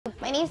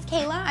My name's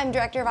Kayla. I'm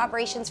Director of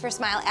Operations for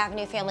Smile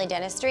Avenue Family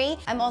Dentistry.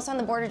 I'm also on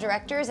the Board of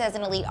Directors as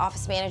an Elite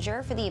Office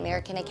Manager for the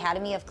American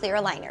Academy of Clear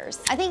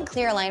Aligners. I think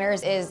clear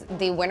aligners is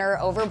the winner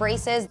over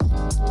braces.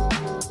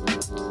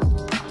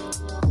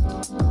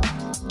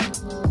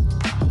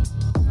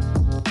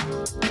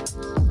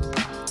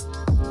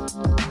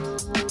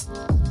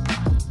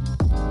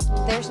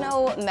 There's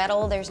no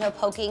metal, there's no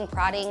poking,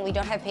 prodding. We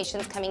don't have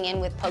patients coming in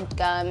with poked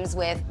gums,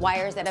 with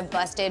wires that have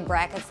busted,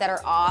 brackets that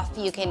are off.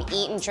 You can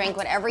eat and drink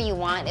whatever you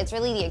want. It's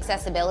really the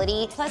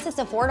accessibility. Plus, it's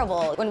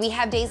affordable. When we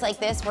have days like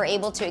this, we're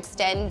able to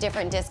extend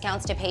different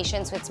discounts to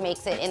patients, which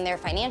makes it in their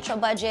financial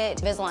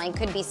budget. Invisalign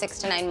could be 6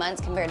 to 9 months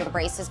compared to the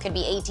braces could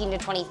be 18 to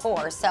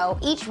 24. So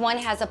each one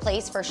has a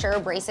place for sure.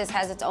 Braces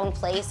has its own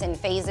place in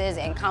phases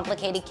and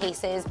complicated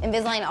cases.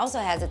 Invisalign also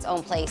has its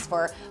own place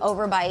for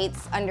overbites,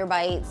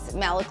 underbites,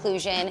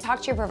 malocclusion.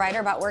 Talk to your provider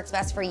about what works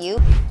best for you.